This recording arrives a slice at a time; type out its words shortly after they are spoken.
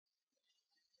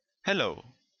Hello!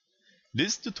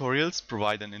 These tutorials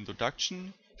provide an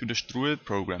introduction to the Strurel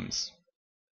programs.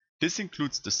 This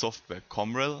includes the software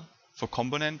Comrel for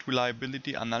component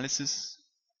reliability analysis,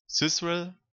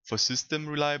 Strurel for system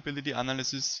reliability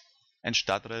analysis, and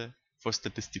Strurel for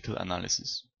statistical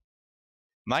analysis.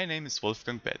 My name is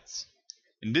Wolfgang Betz.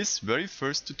 In this very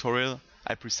first tutorial,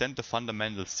 I present the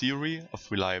fundamental theory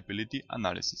of reliability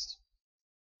analysis.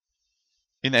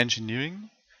 In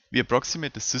engineering, we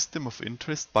approximate the system of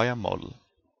interest by a model.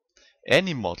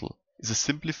 Any model is a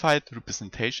simplified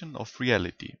representation of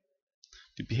reality.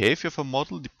 The behavior of a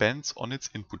model depends on its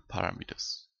input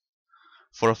parameters.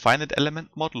 For a finite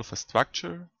element model of a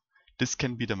structure, this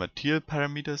can be the material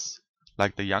parameters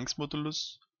like the Young's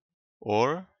modulus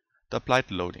or the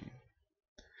applied loading.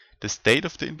 The state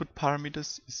of the input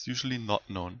parameters is usually not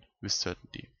known with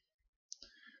certainty.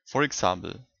 For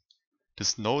example, the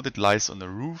snow that lies on a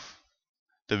roof,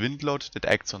 the wind load that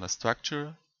acts on a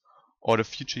structure, or the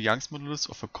future Young's modulus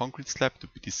of a concrete slab to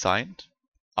be designed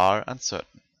are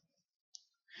uncertain.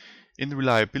 In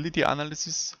reliability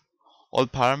analysis, all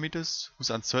parameters whose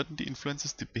uncertainty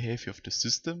influences the behavior of the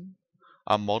system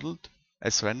are modeled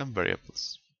as random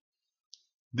variables.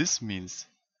 This means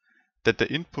that the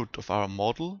input of our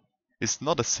model is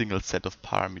not a single set of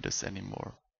parameters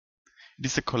anymore. It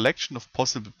is a collection of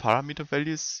possible parameter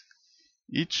values,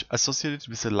 each associated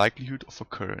with a likelihood of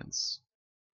occurrence.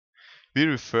 We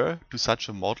refer to such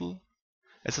a model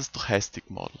as a stochastic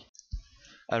model.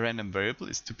 A random variable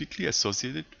is typically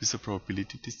associated with a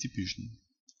probability distribution.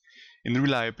 In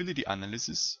reliability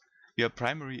analysis, we are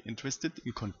primarily interested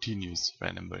in continuous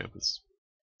random variables.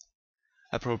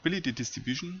 A probability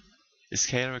distribution is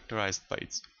characterized by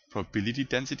its probability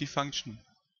density function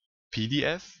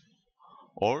 (PDF)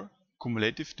 or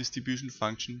cumulative distribution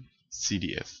function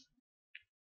 (CDF).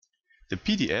 The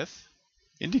PDF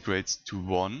integrates to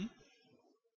 1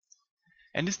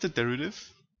 and is the derivative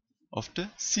of the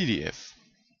CDF.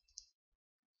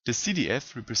 The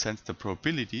CDF represents the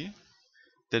probability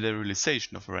that a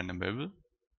realization of a random variable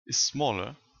is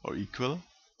smaller or equal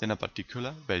than a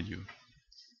particular value.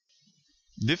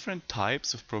 Different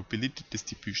types of probability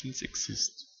distributions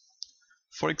exist.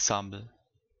 For example,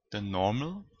 the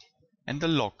normal and the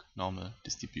log normal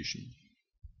distribution.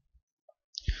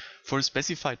 For a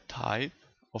specified type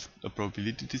of a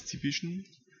probability distribution,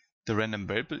 the random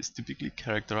variable is typically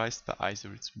characterized by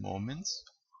either its moments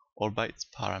or by its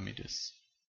parameters.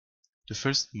 The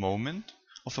first moment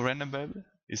of a random variable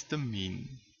is the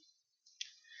mean.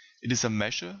 It is a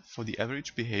measure for the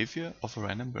average behavior of a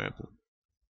random variable.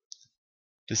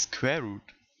 The square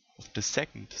root of the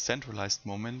second centralized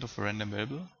moment of a random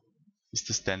variable is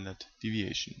the standard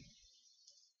deviation.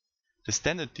 The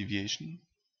standard deviation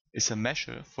is a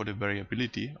measure for the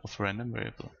variability of a random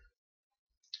variable.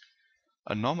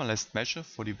 A normalized measure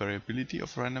for the variability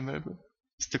of a random variable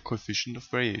is the coefficient of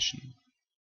variation.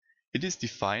 It is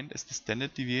defined as the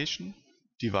standard deviation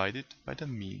divided by the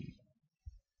mean.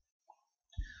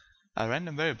 A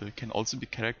random variable can also be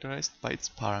characterized by its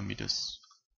parameters.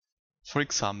 For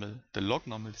example, the log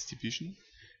normal distribution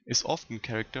is often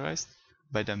characterized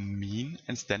by the mean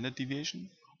and standard deviation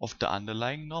of the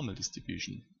underlying normal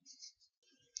distribution.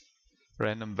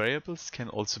 Random variables can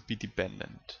also be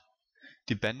dependent.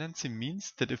 Dependency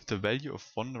means that if the value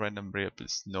of one random variable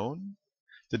is known,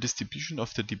 the distribution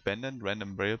of the dependent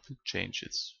random variable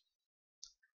changes.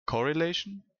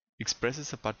 Correlation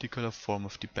expresses a particular form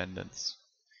of dependence,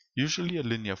 usually a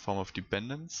linear form of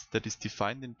dependence that is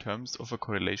defined in terms of a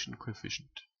correlation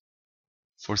coefficient.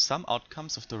 For some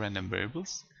outcomes of the random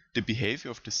variables, the behavior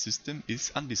of the system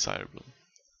is undesirable.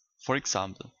 For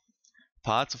example,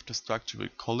 parts of the structure will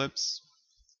collapse,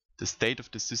 the state of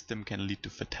the system can lead to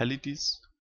fatalities,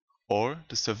 or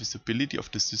the serviceability of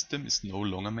the system is no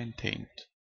longer maintained.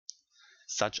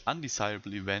 Such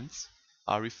undesirable events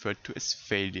are referred to as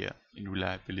failure in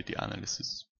reliability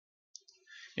analysis.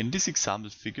 In this example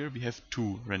figure we have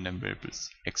two random variables,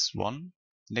 x1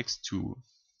 and x2.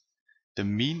 The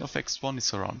mean of x1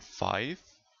 is around 5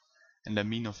 and the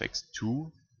mean of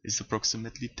x2 is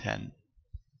approximately 10.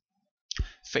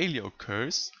 Failure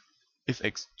occurs if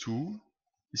x2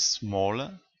 is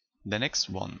smaller than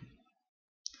x1.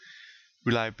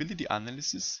 Reliability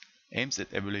analysis aims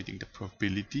at evaluating the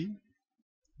probability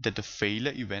that a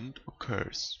failure event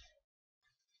occurs.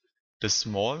 The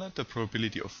smaller the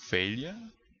probability of failure,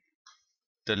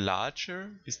 the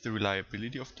larger is the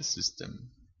reliability of the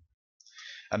system.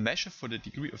 A measure for the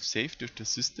degree of safety of the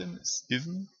system is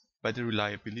given by the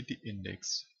reliability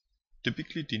index,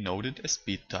 typically denoted as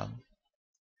beta.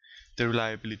 The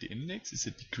reliability index is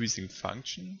a decreasing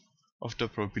function of the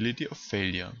probability of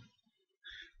failure.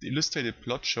 The illustrated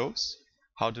plot shows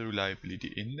how the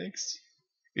reliability index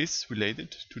is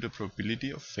related to the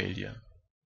probability of failure.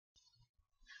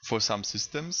 For some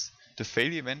systems, the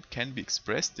failure event can be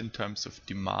expressed in terms of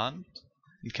demand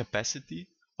and capacity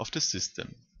of the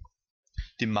system.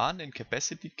 Demand and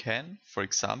capacity can, for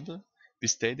example, be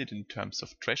stated in terms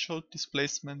of threshold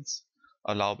displacements,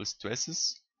 allowable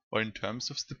stresses, or in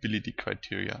terms of stability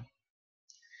criteria.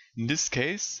 In this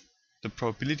case, the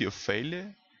probability of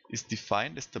failure is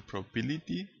defined as the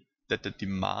probability that the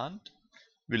demand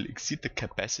will exceed the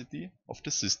capacity of the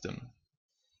system.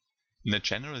 In a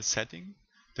general setting,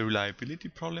 the reliability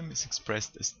problem is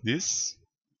expressed as this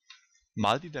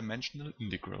multidimensional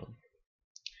integral.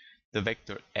 The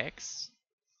vector x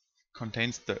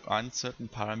contains the uncertain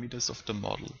parameters of the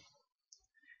model.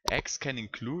 X can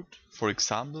include, for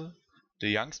example, the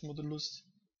Young's modulus,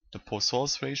 the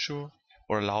Poisson's ratio,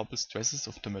 or allowable stresses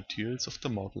of the materials of the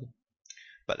model.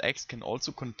 But X can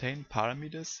also contain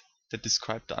parameters that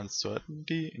describe the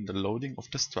uncertainty in the loading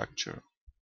of the structure.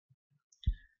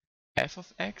 F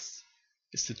of x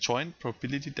is the joint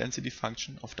probability density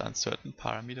function of the uncertain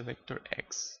parameter vector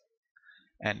x,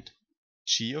 and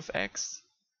g of x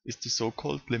is the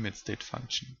so-called limit state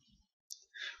function.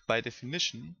 By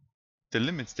definition, the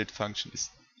limit state function is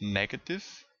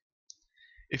negative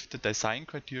if the design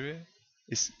criteria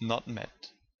is not met,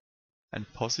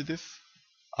 and positive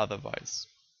otherwise.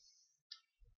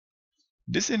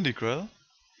 This integral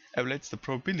evaluates the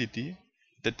probability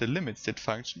that the limit state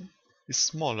function is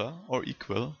smaller or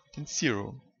equal than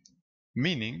 0,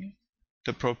 meaning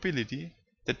the probability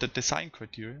that the design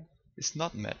criteria is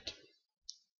not met.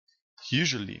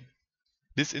 Usually,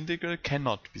 this integral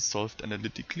cannot be solved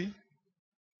analytically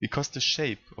because the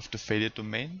shape of the failure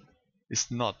domain is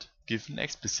not given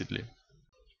explicitly.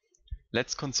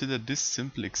 Let's consider this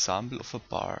simple example of a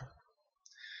bar.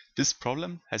 This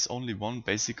problem has only one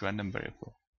basic random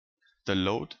variable, the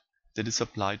load that is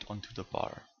applied onto the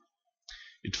bar.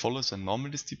 It follows a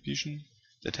normal distribution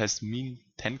that has mean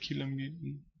 10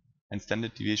 kN and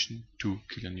standard deviation 2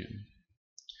 kN.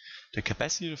 The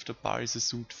capacity of the bar is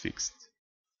assumed fixed.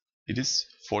 It is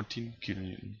 14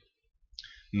 kN.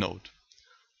 Note,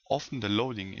 often the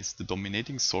loading is the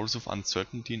dominating source of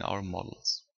uncertainty in our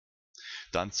models.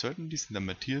 The uncertainties in the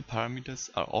material parameters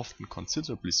are often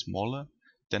considerably smaller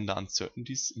than the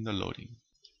uncertainties in the loading.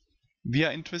 We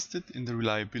are interested in the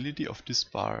reliability of this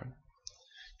bar.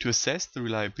 To assess the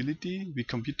reliability, we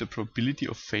compute the probability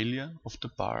of failure of the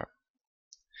bar.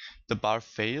 The bar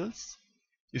fails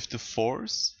if the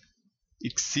force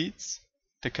exceeds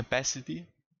the capacity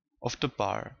of the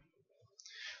bar.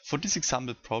 For this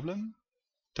example problem,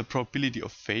 the probability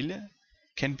of failure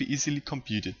can be easily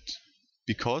computed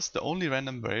because the only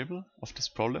random variable of this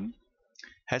problem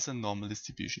has a normal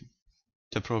distribution.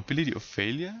 The probability of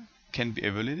failure can be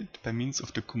evaluated by means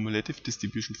of the cumulative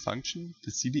distribution function,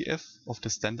 the CDF of the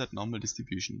standard normal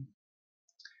distribution.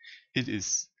 It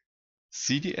is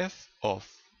CDF of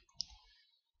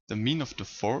the mean of the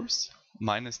force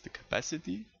minus the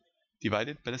capacity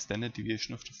divided by the standard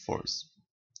deviation of the force.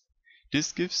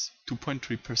 This gives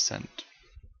 2.3%.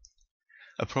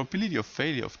 A probability of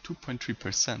failure of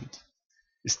 2.3%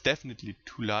 is definitely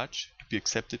too large to be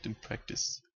accepted in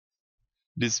practice.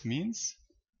 This means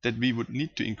that we would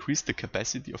need to increase the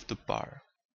capacity of the bar.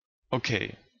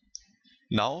 Okay,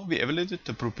 now we evaluated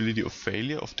the probability of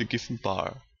failure of the given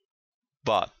bar,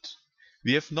 but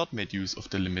we have not made use of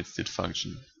the limit state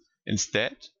function.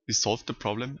 Instead, we solved the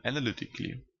problem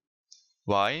analytically.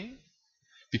 Why?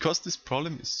 Because this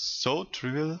problem is so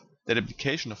trivial that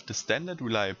application of the standard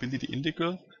reliability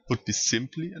integral would be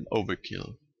simply an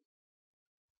overkill.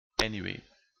 Anyway,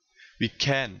 we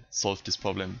can solve this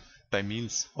problem by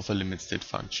means of a limit state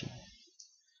function.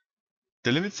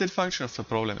 The limit state function of the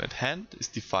problem at hand is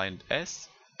defined as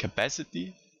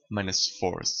capacity minus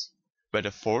force, where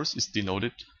the force is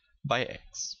denoted by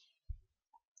x.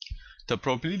 The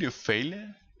probability of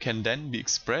failure can then be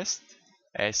expressed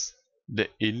as the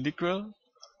integral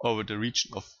over the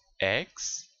region of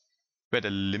x, where the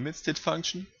limit state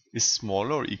function is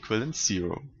smaller or equal than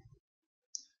 0.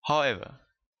 However,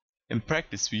 in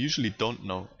practice we usually don't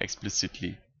know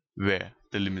explicitly where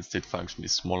the limit state function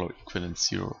is smaller or equal than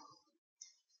 0.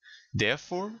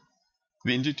 Therefore,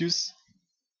 we introduce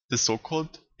the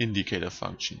so-called indicator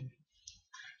function.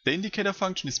 The indicator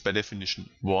function is by definition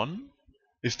 1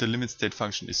 if the limit state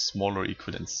function is smaller or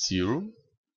equal than 0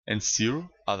 and 0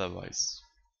 otherwise.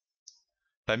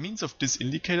 By means of this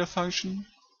indicator function,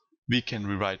 we can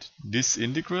rewrite this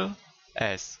integral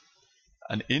as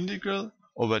an integral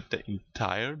over the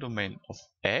entire domain of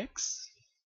x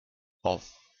of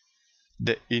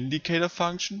the indicator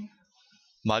function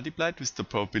multiplied with the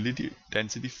probability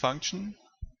density function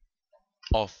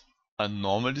of a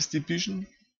normal distribution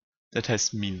that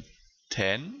has mean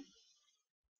 10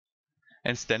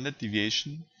 and standard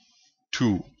deviation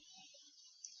 2.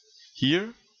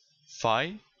 Here,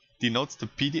 phi denotes the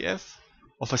PDF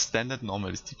of a standard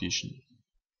normal distribution.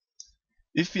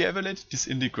 If we evaluate this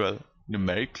integral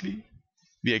numerically,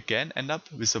 we again end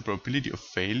up with a probability of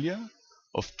failure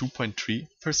of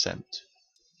 2.3%.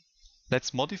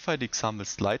 Let's modify the example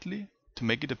slightly to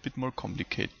make it a bit more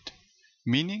complicated,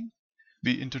 meaning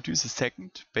we introduce a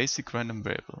second basic random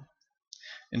variable.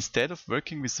 Instead of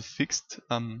working with a fixed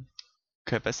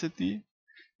capacity,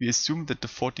 we assume that the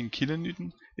 14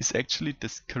 kN is actually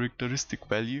the characteristic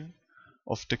value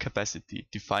of the capacity,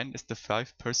 defined as the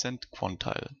 5%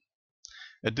 quantile.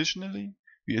 Additionally,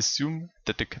 we assume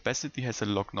that the capacity has a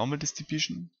log normal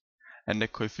distribution and a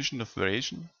coefficient of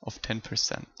variation of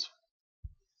 10%.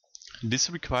 This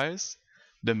requires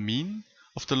the mean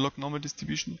of the log normal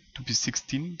distribution to be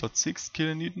 16.6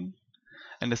 kN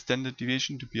and the standard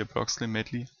deviation to be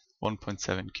approximately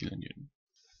 1.7 kN.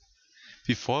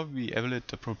 Before we evaluate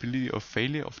the probability of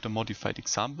failure of the modified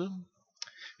example,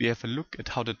 we have a look at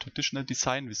how the traditional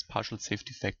design with partial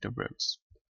safety factor works.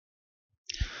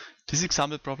 This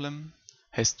example problem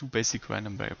has two basic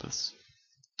random variables,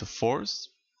 the force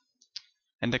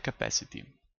and the capacity.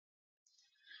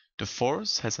 The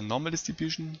force has a normal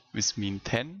distribution with mean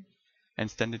 10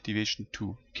 and standard deviation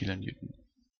 2 kN.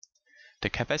 The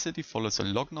capacity follows a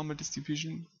log normal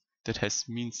distribution that has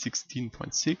mean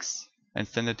 16.6 and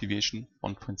standard deviation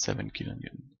 1.7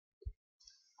 kN.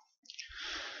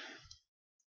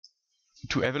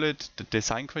 To evaluate the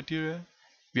design criteria,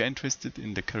 we are interested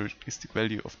in the characteristic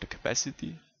value of the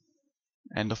capacity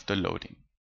and of the loading.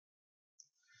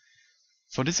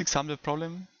 For this example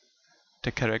problem,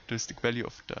 the characteristic value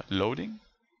of the loading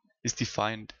is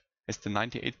defined as the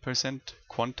 98%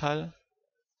 quantile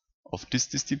of this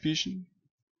distribution,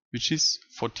 which is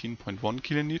 14.1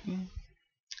 kN,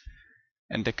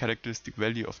 and the characteristic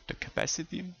value of the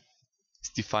capacity is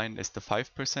defined as the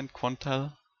 5%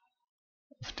 quantile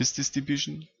of this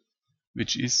distribution,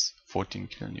 which is 14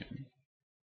 kN.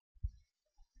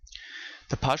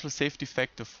 The partial safety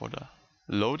factor for the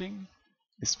loading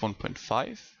is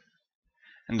 1.5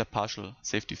 and the partial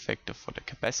safety factor for the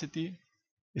capacity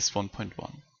is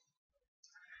 1.1.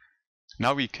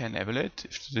 Now we can evaluate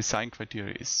if the design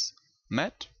criteria is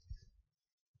met.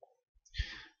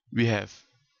 We have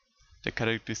the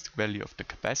characteristic value of the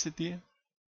capacity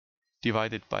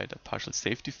divided by the partial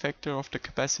safety factor of the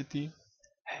capacity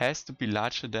has to be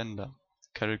larger than the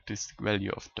characteristic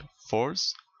value of the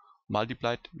force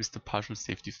multiplied with the partial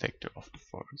safety factor of the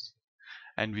force.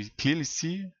 And we clearly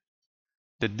see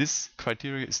that this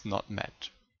criteria is not met.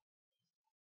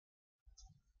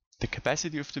 The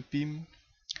capacity of the beam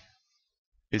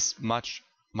is much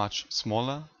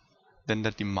smaller than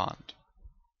the demand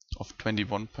of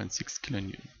 21.6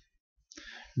 kN.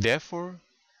 Therefore,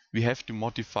 we have to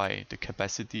modify the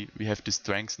capacity, we have to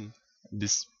strengthen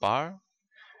this bar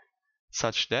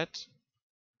such that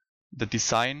the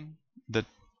design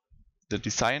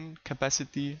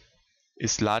capacity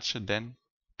is larger than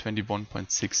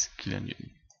 21.6 kN.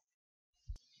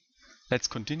 Let's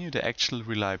continue the actual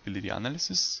reliability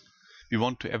analysis. We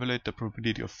want to evaluate the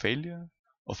probability of failure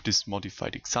of this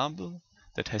modified example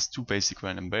that has two basic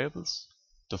random variables,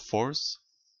 the force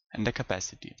and the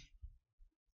capacity.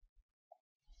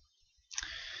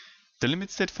 The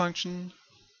limit state function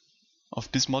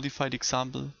of this modified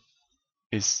example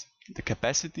is the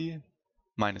capacity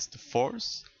minus the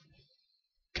force.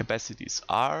 Capacity is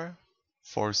R,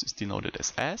 force is denoted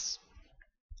as S.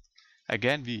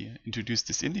 Again, we introduce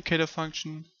this indicator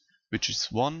function, which is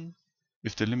 1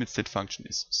 if the limit state function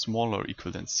is smaller or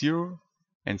equal than 0,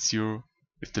 and 0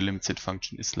 if the limit state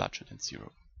function is larger than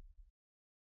 0.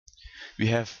 We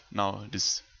have now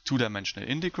this two-dimensional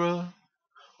integral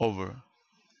over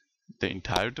the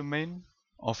entire domain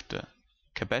of the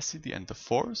capacity and the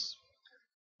force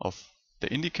of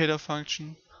the indicator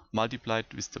function multiplied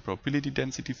with the probability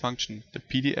density function, the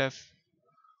PDF,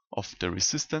 of the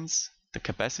resistance, the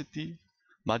capacity,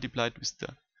 multiplied with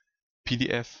the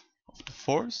PDF of the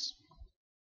force.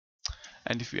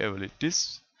 And if we evaluate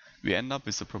this, we end up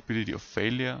with a probability of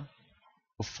failure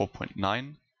of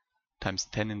 4.9 times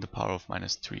 10 in the power of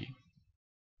minus 3,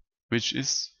 which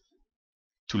is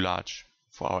too large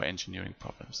for our engineering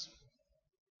problems.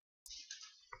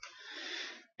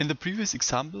 In the previous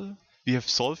example, we have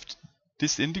solved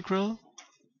this integral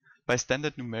by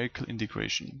standard numerical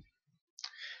integration.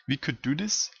 We could do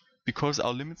this because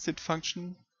our limit state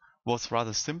function was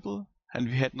rather simple and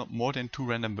we had not more than two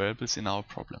random variables in our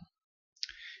problem.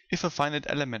 If a finite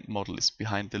element model is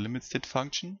behind the limit state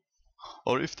function,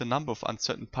 or if the number of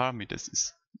uncertain parameters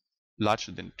is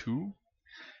larger than 2,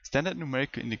 standard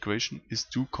numerical integration is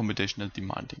too computationally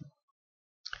demanding.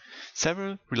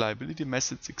 Several reliability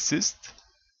methods exist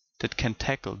that can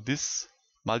tackle this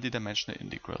multidimensional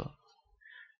integral.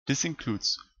 This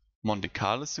includes Monte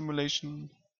Carlo simulation,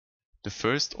 the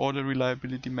first-order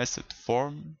reliability method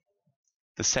form,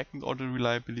 the second-order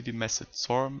reliability method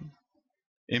SORM,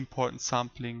 importance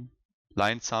sampling,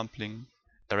 line sampling,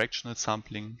 directional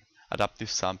sampling, adaptive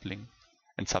sampling,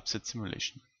 and subset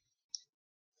simulation.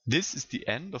 This is the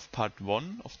end of part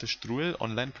 1 of the Strurel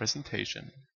online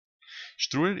presentation.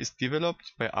 Strurel is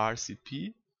developed by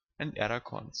RCP and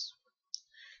Eracons.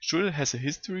 Strurel has a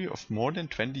history of more than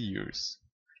 20 years.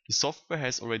 The software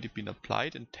has already been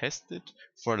applied and tested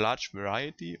for a large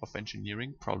variety of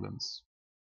engineering problems.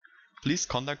 Please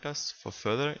contact us for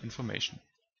further information.